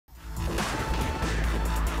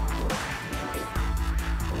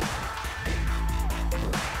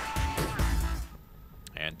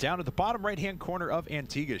down at the bottom right-hand corner of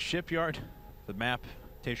Antiga's Shipyard. The map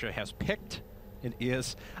TaeJa has picked. It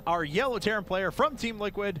is our yellow Terran player from Team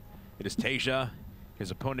Liquid. It is TaeJa. His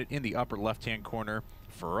opponent in the upper left-hand corner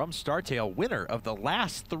from StarTale, winner of the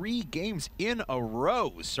last 3 games in a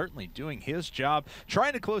row. Certainly doing his job.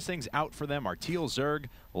 Trying to close things out for them are Teal Zerg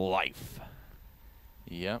Life.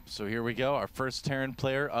 Yep, so here we go. Our first Terran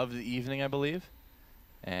player of the evening, I believe.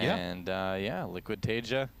 And yeah, Liquid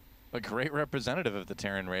TaeJa, a great representative of the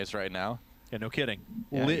Terran race right now. Yeah, no kidding.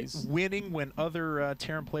 Yeah, winning when other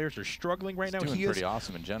Terran players are struggling right now. He's doing pretty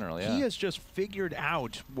awesome in general, yeah. He has just figured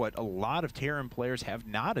out what a lot of Terran players have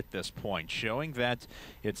not at this point, showing that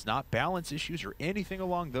it's not balance issues or anything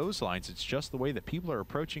along those lines. It's just the way that people are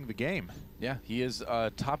approaching the game. Yeah, he is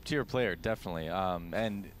a top-tier player, definitely.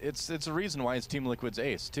 And it's a reason why his Team Liquid's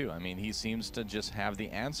ace, too. I mean, he seems to just have the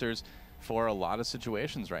answers for a lot of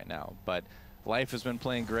situations right now. But Life has been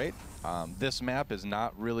playing great. This map is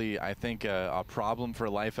not really, I think, a problem for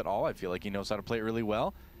Life at all. I feel like he knows how to play it really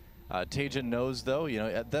well. TaeJa knows, though, you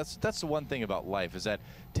know, that's the one thing about Life is that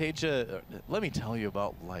TaeJa, let me tell you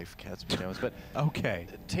about Life, Catsby knows, but okay.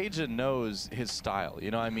 TaeJa knows his style.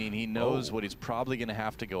 You know, I mean, he knows what he's probably going to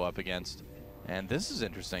have to go up against. And this is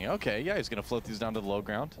interesting. Okay, yeah, he's going to float these down to the low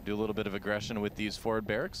ground, do a little bit of aggression with these forward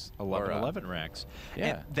barracks. 11 racks. Yeah.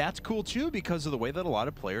 And that's cool, too, because of the way that a lot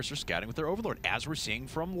of players are scouting with their Overlord, as we're seeing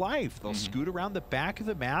from Life. They'll scoot around the back of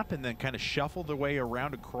the map and then kind of shuffle their way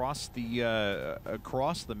around across the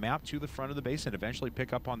map to the front of the base and eventually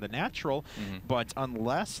pick up on the natural. But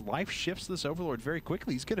unless Life shifts this Overlord very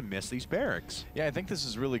quickly, he's going to miss these barracks. Yeah, I think this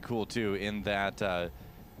is really cool, too, in that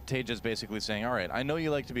TaeJa's basically saying, all right, I know you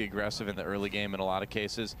like to be aggressive in the early game in a lot of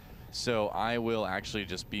cases, so I will actually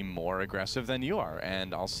just be more aggressive than you are,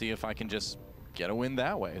 and I'll see if I can just get a win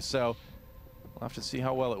that way. So we'll have to see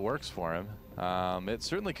how well it works for him. It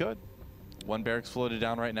certainly could. 1 barracks floated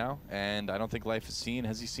down right now, and I don't think Life has seen.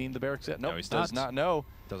 Has he seen the barracks yet? Nope, No, he does not know.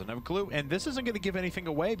 Doesn't have a clue. And this isn't going to give anything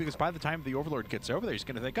away because by the time the Overlord gets over there, he's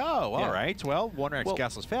going to think, oh, all right, well, 1 rack's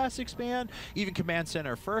Castle's fast expand, even Command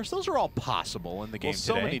Center first. Those are all possible in the game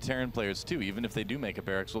so today. Many Terran players, too, even if they do make a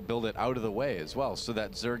barracks, will build it out of the way as well. So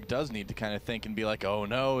that Zerg does need to kind of think and be like, oh,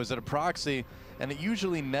 no, is it a proxy? And it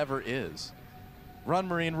usually never is. Run,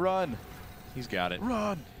 Marine, run. He's got it.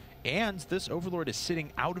 Run. And this Overlord is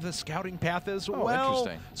sitting out of the scouting path as Oh, well.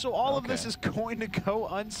 interesting. So all of this is going to go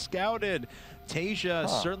unscouted.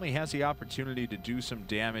 TaeJa certainly has the opportunity to do some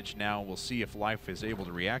damage now. We'll see if Life is able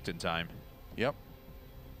to react in time. Yep.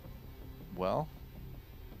 Well,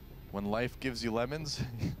 when Life gives you lemons,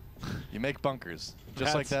 you make bunkers.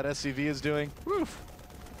 Just like that SCV is doing. Woof.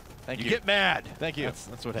 Thank you. You get mad. Thank you.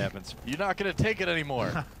 That's what happens. You're not going to take it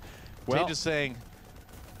anymore. Well, TaeJa's saying,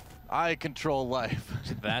 I control Life.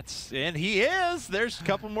 And he is. There's a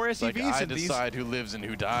couple more SCVs. Like I decide who lives and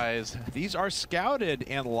who dies. These are scouted,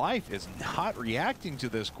 and Life is not reacting to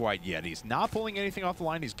this quite yet. He's not pulling anything off the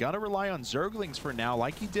line. He's got to rely on Zerglings for now,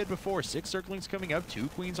 like he did before. 6 Zerglings coming up, 2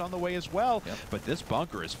 Queens on the way as well. Yep. But this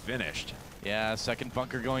bunker is finished. Yeah, second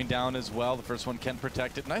bunker going down as well. The first one can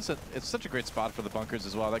protect it. Nice. It's such a great spot for the bunkers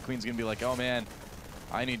as well. That Queen's going to be like, oh, man,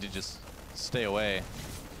 I need to just stay away.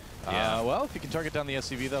 Yeah. Well, if you can target down the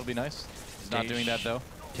SCV, that'll be nice. He's not doing that, though.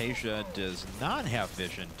 TaeJa does not have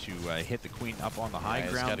vision to hit the Queen up on the high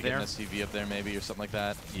ground got to there. get an SCV up there maybe or something like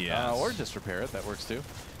that. Yeah. Or just repair it. That works, too.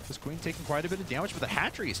 This Queen taking quite a bit of damage, but the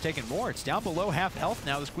hatchery is taking more. It's down below half health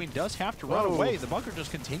now. This Queen does have to run away. The bunker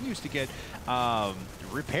just continues to get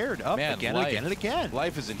repaired up again and again.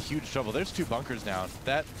 Life is in huge trouble. There's 2 bunkers down.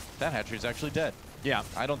 That hatchery is actually dead. Yeah.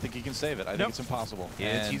 I don't think he can save it. I think it's impossible.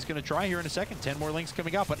 He's going to try here in a second. 10 more links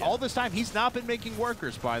coming up. But all this time, he's not been making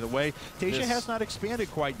workers, by the way. TaeJa has not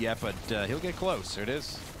expanded quite yet, but he'll get close. There it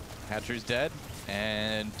is. Hatchery's dead.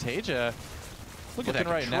 And TaeJa, looking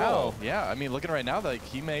right control. now. Yeah, I mean, looking right now, like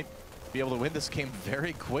he may be able to win this game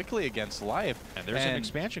very quickly against Life. And there's an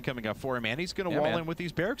expansion coming up for him, and he's going to wall in with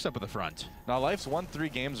these barracks up at the front. Now, Life's won 3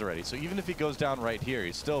 games already, so even if he goes down right here,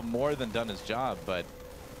 he's still more than done his job, but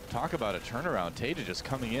talk about a turnaround. TaeJa just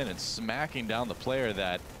coming in and smacking down the player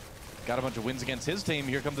that got a bunch of wins against his team.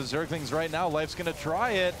 Here come the Zerglings right now. Life's going to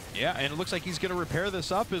try it. Yeah, and it looks like he's going to repair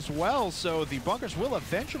this up as well. So the bunkers will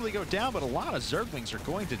eventually go down, but a lot of Zerglings are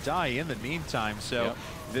going to die in the meantime. So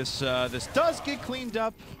this does get cleaned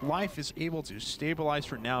up. Life is able to stabilize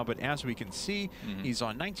for now, but as we can see, he's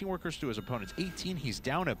on 19 workers to his opponent's 18. He's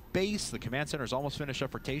down a base. The command center is almost finished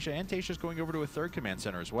up for TaeJa, and TaeJa's going over to a 3rd command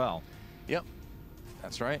center as well. Yep.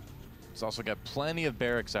 That's right. He's also got plenty of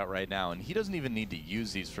barracks out right now, and he doesn't even need to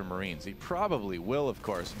use these for Marines. He probably will, of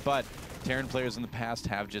course, but Terran players in the past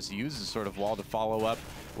have just used this sort of wall to follow up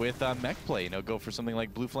with mech play, go for something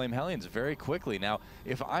like Blue Flame Hellions very quickly. Now,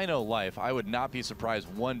 if I know Life, I would not be surprised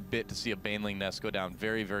one bit to see a Baneling nest go down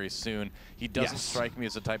very, very soon. He doesn't strike me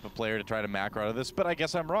as the type of player to try to macro out of this, but I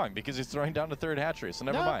guess I'm wrong because he's throwing down the 3rd hatchery, so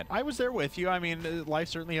never mind. I was there with you. I mean, Life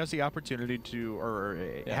certainly has the opportunity to, or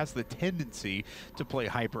has the tendency to play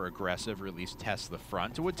hyper-aggressive, or at least test the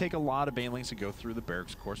front. It would take a lot of Banelings to go through the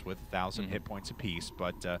barracks, of course, with 1,000 hit points apiece,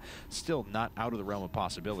 but still not out of the realm of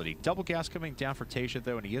possibility. Double gas coming down for TaeJa,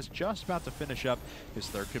 though, and he is just about to finish up his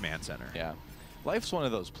 3rd command center. Yeah. Life's one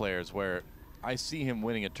of those players where I see him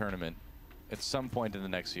winning a tournament at some point in the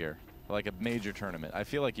next year, like a major tournament. I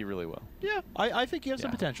feel like he really will. Yeah, I think he has the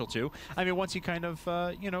potential to. I mean, once he kind of,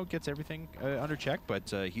 gets everything under check, but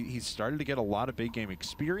he's started to get a lot of big game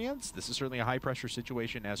experience. This is certainly a high-pressure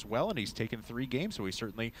situation as well, and he's taken 3 games, so he's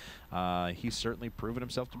certainly proven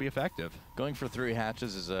himself to be effective. Going for 3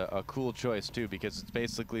 hatches is a cool choice, too, because it's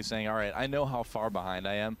basically saying, all right, I know how far behind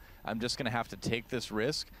I am. I'm just going to have to take this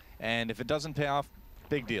risk, and if it doesn't pay off,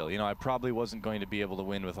 big deal. I probably wasn't going to be able to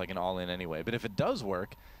win with like an all-in anyway, but if it does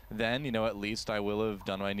work, then, at least I will have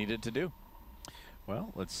done what I needed to do.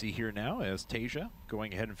 Well, let's see here now as TaeJa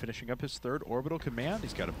going ahead and finishing up his 3rd orbital command.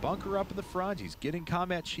 He's got a bunker up in the front. He's getting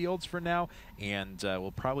combat shields for now, and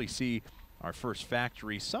we'll probably see our first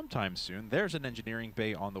factory sometime soon. There's an engineering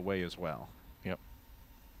bay on the way as well. Yep.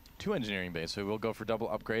 2 engineering bays, so we'll go for double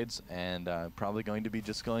upgrades, and probably going to be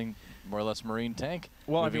just going more or less Marine tank.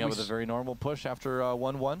 Well, moving out with a very normal push after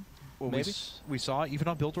 1-1. Well, we saw even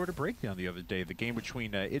on Build Order Breakdown the other day, the game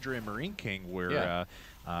between IGNProLeague and Marine King, where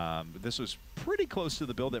this was pretty close to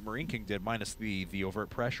the build that Marine King did, minus the overt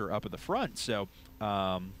pressure up at the front. So,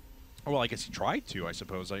 well, I guess he tried to, I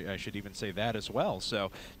suppose. I should even say that as well. So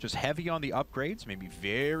just heavy on the upgrades, maybe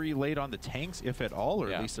very late on the tanks, if at all,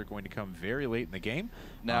 or at least they're going to come very late in the game.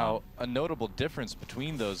 Now, a notable difference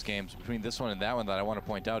between those games, between this one and that one, that I want to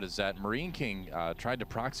point out is that Marine King tried to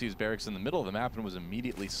proxy his barracks in the middle of the map and was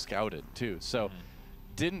immediately scouted, too. So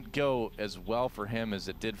didn't go as well for him as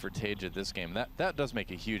it did for TaeJa this game. That does make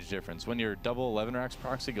a huge difference. When your double 11 racks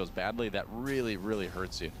proxy goes badly, that really, really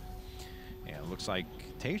hurts you. Yeah, it looks like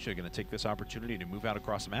TaeJa going to take this opportunity to move out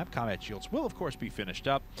across the map. Combat shields will, of course, be finished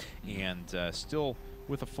up, and still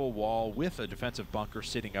with a full wall, with a defensive bunker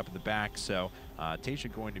sitting up in the back. So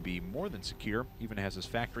TaeJa going to be more than secure, even has his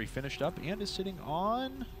factory finished up, and is sitting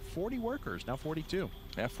on 40 workers, now 42.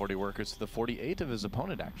 Yeah, 40 workers to the 48 of his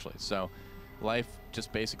opponent, actually. So Life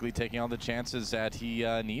just basically taking all the chances that he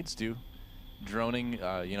needs to. Droning,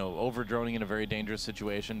 over-droning in a very dangerous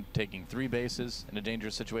situation, taking 3 bases in a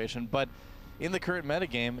dangerous situation, but in the current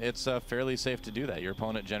metagame, it's fairly safe to do that. Your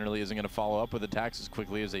opponent generally isn't going to follow up with attacks as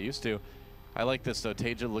quickly as they used to. I like this, though.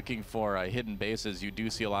 TaeJa looking for hidden bases. You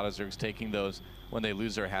do see a lot of Zergs taking those when they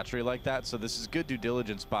lose their hatchery like that, so this is good due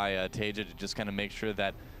diligence by TaeJa to just kind of make sure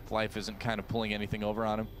that Life isn't kind of pulling anything over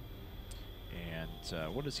on him.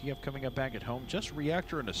 And what does he have coming up back at home? Just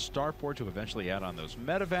Reactor and a Starport to eventually add on those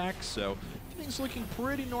medevacs. So things looking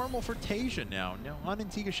pretty normal for TaeJa now. Now, on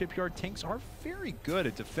Antiga Shipyard, tanks are very good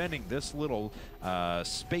at defending this little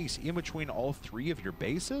space in between all 3 of your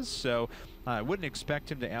bases. So I wouldn't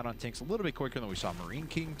expect him to add on tanks a little bit quicker than we saw Marine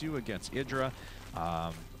King do against IGNProLeague.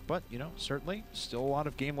 But, certainly still a lot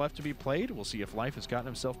of game left to be played. We'll see if Life has gotten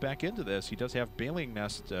himself back into this. He does have Baneling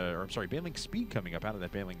Nest, Baneling Speed coming up out of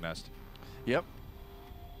that Baneling Nest. Yep.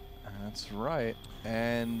 That's right.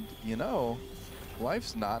 And,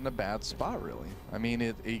 Life's not in a bad spot, really. I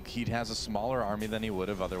mean, he has a smaller army than he would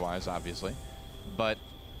have otherwise, obviously. But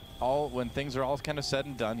when things are all kind of said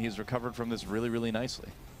and done, he's recovered from this really, really nicely.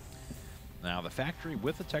 Now, the factory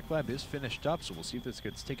with the tech lab is finished up, so we'll see if this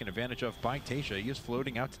gets taken advantage of by TaeJa. He is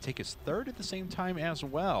floating out to take his 3rd at the same time as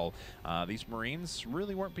well. These Marines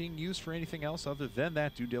really weren't being used for anything else other than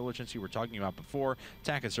that due diligence you were talking about before.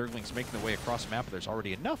 Attack of Zerglings making their way across the map, but there's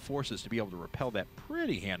already enough forces to be able to repel that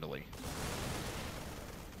pretty handily.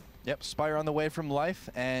 Yep, Spire on the way from Life,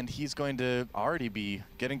 and he's going to already be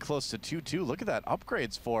getting close to 2-2. Look at that,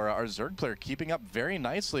 upgrades for our Zerg player, keeping up very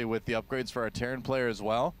nicely with the upgrades for our Terran player as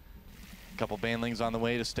well. A couple Banelings on the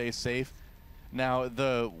way to stay safe. Now,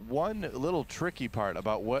 the one little tricky part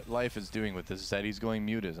about what Life is doing with this is that he's going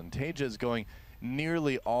Mutas, and TaeJa is going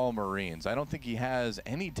nearly all Marines. I don't think he has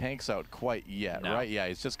any tanks out quite yet, right? Yeah,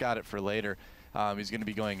 he's just got it for later. He's going to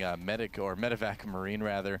be going Medic or Medevac Marine,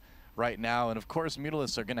 rather, right now, and of course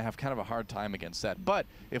Mutalisks are going to have kind of a hard time against that. But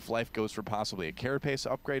if Life goes for possibly a Carapace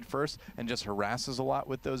upgrade first and just harasses a lot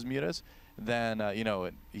with those Mutas, then, you know,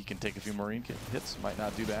 he can take a few Marine hits. Might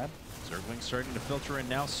not do bad. Zerglings starting to filter in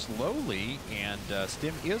now slowly, and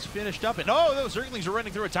Stim is finished up. And oh, those Zerglings are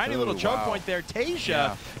running through a tiny little choke point there.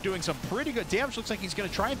 TaeJa doing some pretty good damage. Looks like he's going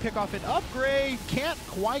to try and pick off an upgrade. Can't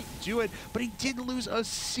quite do it, but he did lose a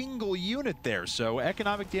single unit there. So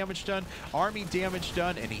economic damage done, army damage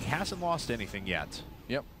done, and he hasn't lost anything yet.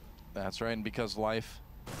 Yep, that's right. And because Life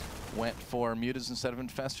went for mutas instead of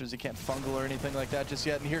infestors, he can't fungal or anything like that just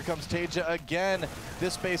yet. And here comes TaeJa again.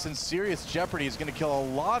 This base in serious jeopardy. He's going to kill a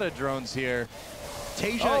lot of drones here.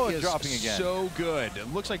 TaeJa is dropping again. So good.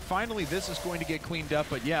 It looks like finally this is going to get cleaned up,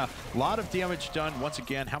 but yeah, a lot of damage done once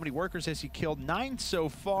again. How many workers has he killed? 9 so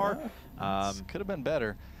far. Could have been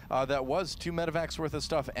better. That was 2 medevacs worth of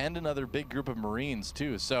stuff and another big group of Marines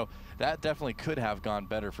too. So that definitely could have gone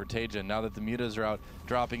better for TaeJa. Now that the mutas are out,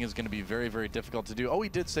 dropping is going to be very, very difficult to do. Oh, he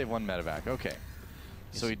did save 1 medevac. Okay.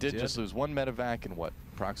 So he did just lose 1 medevac and what,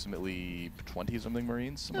 approximately 20-something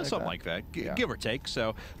Marines? Something like that, give or take.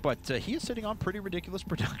 So, but he is sitting on pretty ridiculous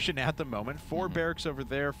production at the moment. 4 barracks over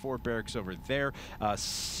there, 4 barracks over there.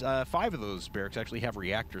 5 of those barracks actually have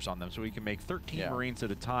reactors on them, so he can make 13 Marines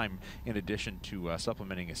at a time in addition to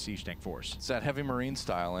supplementing his siege tank force. It's that heavy Marine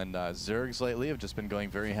style, and Zergs lately have just been going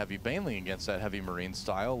very heavy baneling against that heavy Marine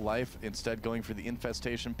style. Life instead going for the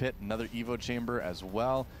infestation pit, another Evo chamber as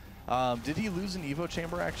well. Did he lose an Evo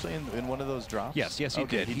chamber actually in one of those drops? Yes, he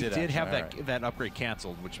did. He did have that upgrade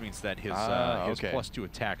canceled, which means that his +2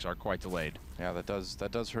 attacks are quite delayed. Yeah, that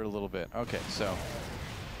does hurt a little bit. Okay, so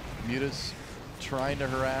mutas trying to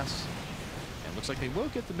harass. And looks like they will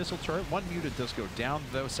get the missile turret. 1 muta does go down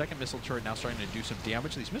though. 2nd missile turret now starting to do some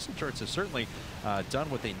damage. These missile turrets have certainly done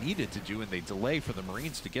what they needed to do, and they delay for the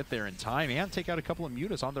Marines to get there in time and take out a couple of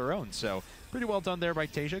mutas on their own. So pretty well done there by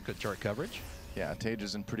TaeJa. Good turret coverage. Yeah,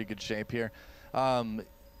 TaeJa's in pretty good shape here.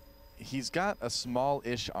 He's got a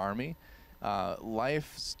small-ish army.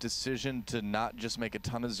 Life's decision to not just make a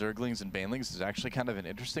ton of Zerglings and Banelings is actually kind of an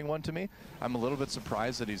interesting one to me. I'm a little bit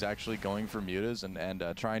surprised that he's actually going for mutas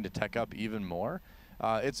and trying to tech up even more.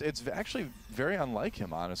 It's actually very unlike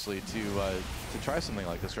him, honestly, to try something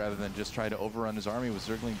like this rather than just try to overrun his army with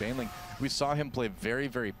Zergling Baneling. We saw him play very,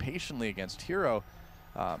 very patiently against Hero,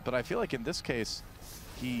 but I feel like in this case,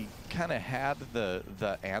 he kind of had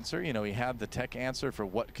the answer. You know, he had the tech answer for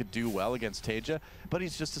what could do well against TaeJa, but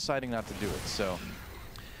he's just deciding not to do it. So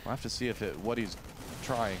we'll have to see if what he's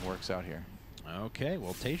trying works out here. Okay,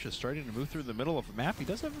 well, TaeJa's starting to move through the middle of the map. He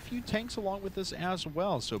does have a few tanks along with this as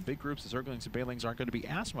well, so big groups of Zerglings and Banelings aren't going to be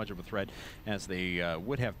as much of a threat as they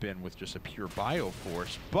would have been with just a pure bio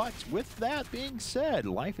force. But with that being said,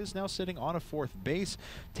 Life is now sitting on a 4th base.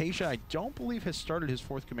 TaeJa, I don't believe, has started his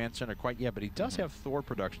 4th command center quite yet, but he does have Thor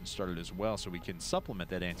production started as well, so we can supplement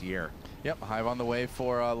that anti-air. Yep, Hive on the way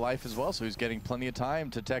for Life as well, so he's getting plenty of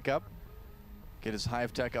time to tech up. Get his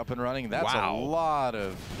Hive tech up and running. That's a lot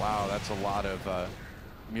of, that's a lot of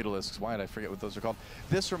Mutalisks. Why did I forget what those are called?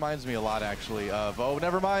 This reminds me a lot, actually, of, oh,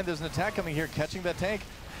 never mind, there's an attack coming here, catching that tank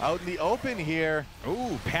out in the open here.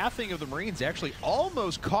 Ooh, pathing of the Marines actually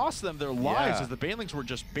almost cost them their lives as the Banelings were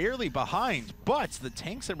just barely behind, but the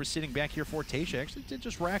tanks that were sitting back here for TaeJa actually did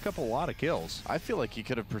just rack up a lot of kills. I feel like he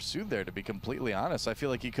could have pursued there, to be completely honest. I feel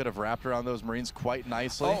like he could have wrapped around those Marines quite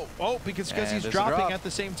nicely. Because he's dropping at the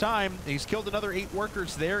same time. He's killed another 8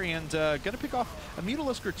 workers there and going to pick off a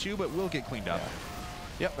Mutalisk or 2, but will get cleaned up.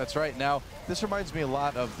 Yep, that's right. Now, this reminds me a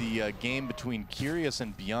lot of the game between Curious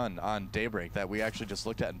and Beyond on Daybreak that we actually just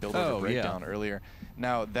looked at in Build Over Breakdown earlier.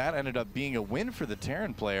 Now, that ended up being a win for the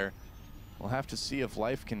Terran player. We'll have to see if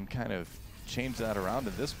Life can kind of change that around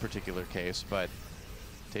in this particular case, but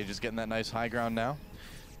TaeJa's getting that nice high ground now.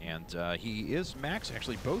 And he is max.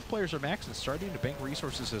 Actually, both players are max and starting to bank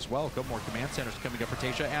resources as well. A couple more command centers coming up for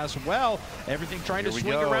TaeJa as well. Everything trying to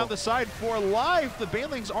swing around the side for Life. The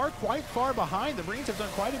Banelings are quite far behind. The Marines have done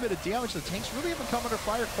quite a bit of damage. The tanks really haven't come under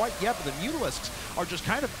fire quite yet, but the Mutalisks are just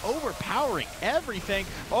kind of overpowering everything.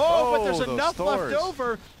 But there's enough left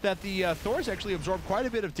over that the Thors actually absorb quite a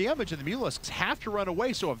bit of damage, and the Mutalisks have to run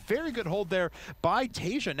away. So a very good hold there by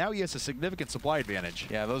TaeJa. Now he has a significant supply advantage.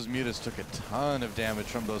 Yeah, those Mutas took a ton of damage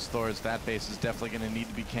from those Thors. That base is definitely going to need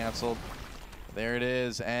to be canceled. There it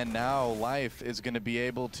is, and now Life is going to be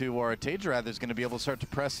able to, or TaeJa rather, is going to be able to start to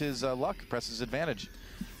press his luck, press his advantage.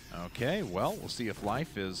 Okay, well, we'll see if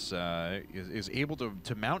Life is able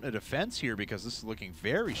to mount a defense here, because this is looking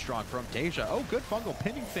very strong from TaeJa. Oh, good fungal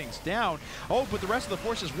pinning things down. Oh, but the rest of the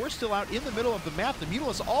forces were still out in the middle of the map. The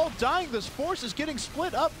Mutalisks all dying. This force is getting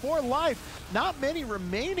split up for Life. Not many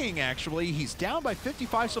remaining, actually. He's down by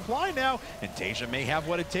 55 supply now, and TaeJa may have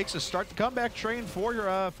what it takes to start the comeback train for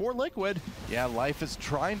Liquid. Yeah, Life is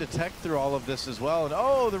trying to tech through all of this as well, and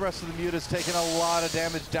oh, the rest of the Mut is taking a lot of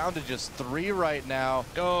damage, down to just 3 right now.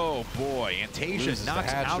 Oh boy, and TaeJa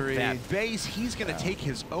knocks out that base. He's going to take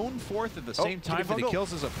his own 4th at the same time that he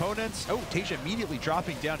kills his opponents. Oh, TaeJa immediately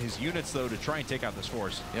dropping down his units, though, to try and take out this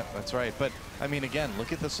force. Yep, that's right. But, I mean, again,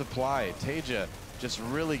 look at the supply. TaeJa just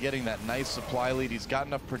really getting that nice supply lead. He's got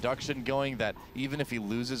enough production going that even if he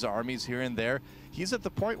loses armies here and there, he's at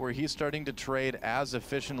the point where he's starting to trade as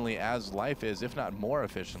efficiently as Life is, if not more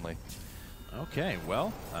efficiently. Okay,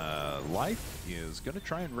 well, Life is going to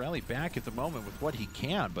try and rally back at the moment with what he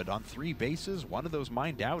can, but on 3 bases, one of those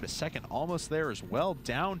mined out, a second almost there as well,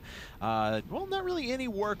 down, well, not really any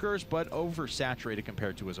workers, but oversaturated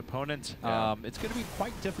compared to his opponent. Yeah. It's going to be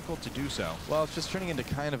quite difficult to do so. Well, it's just turning into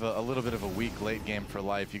kind of a little bit of a weak late game for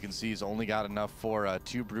Life. You can see he's only got enough for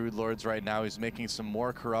 2 Broodlords right now. He's making some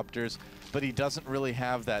more Corruptors, but he doesn't really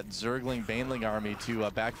have that Zergling Baneling army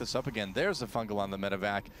to back this up again. There's a fungal on the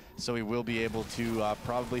medevac, so he will be able to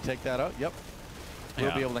probably take that out. Yep.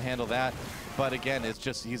 He'll be able to handle that. But again, it's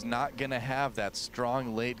just he's not going to have that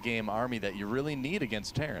strong late game army that you really need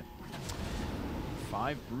against Terran.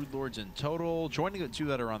 5 Broodlords in total, joining the 2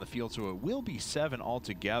 that are on the field, so it will be 7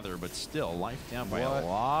 altogether, but still, Life down by a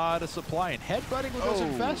lot of supply, and headbutting with those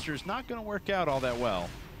infestors not going to work out all that well.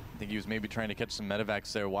 I think he was maybe trying to catch some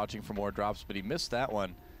medevacs there, watching for more drops, but he missed that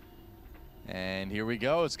one. And here we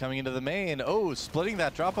go. It's coming into the main. Oh, splitting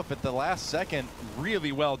that drop up at the last second.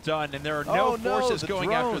 Really well done, and there are no forces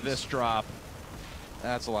going after this drop.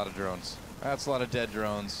 That's a lot of drones. That's a lot of dead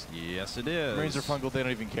drones. Yes, it is. Marines are fungal. They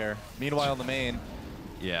don't even care. Meanwhile, in the main.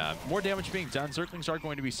 Yeah, more damage being done. Zerglings are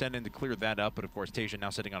going to be sent in to clear that up, but of course, TaeJa now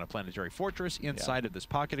sitting on a planetary fortress inside of this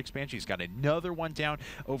pocket expansion. He's got another one down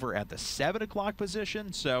over at the 7 o'clock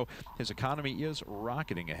position, so his economy is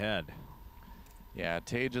rocketing ahead. Yeah,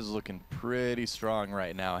 TaeJa's looking pretty strong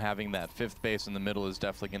right now. Having that 5th base in the middle is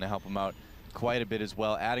definitely going to help him out quite a bit as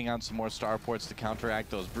well, adding on some more starports to counteract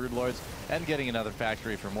those Broodlords and getting another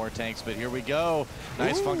factory for more tanks. But here we go.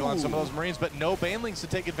 Nice fungal on some of those Marines, but no Banelings to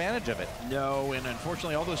take advantage of it. No, and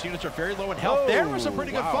unfortunately all those units are very low in health. There was some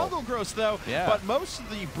pretty good fungal growth, though. Yeah. But most of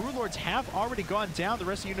the Broodlords have already gone down. The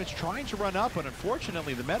rest of the units trying to run up, but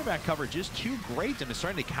unfortunately the medevac coverage is too great and is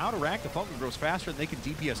starting to counteract the fungal growth faster than they can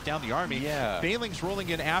DPS down the army. Yeah. Banelings rolling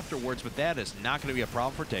in afterwards, but that is not going to be a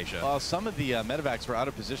problem for TaeJa. Well, some of the medevacs were out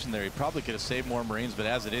of position there. He probably could have saved more Marines, but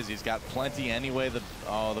as it is, he's got plenty anyway. The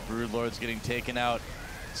Broodlord's getting taken out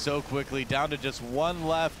so quickly, down to just 1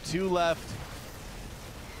 left, 2 left,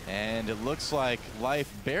 and it looks like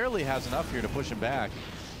Life barely has enough here to push him back.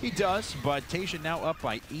 He does, but TaeJa now up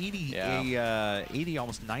by 80, 80,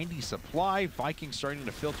 almost 90 supply. Vikings starting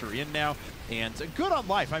to filter in now, and good on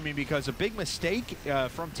Life. I mean, because a big mistake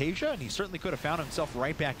from TaeJa, and he certainly could have found himself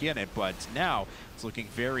right back in it, but now it's looking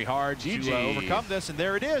very hard to overcome this, and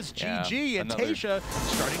there it is, GG, and TaeJa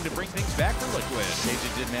starting to bring things back for Liquid.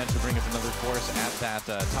 TaeJa did manage to bring up another force at that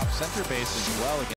top center base as well.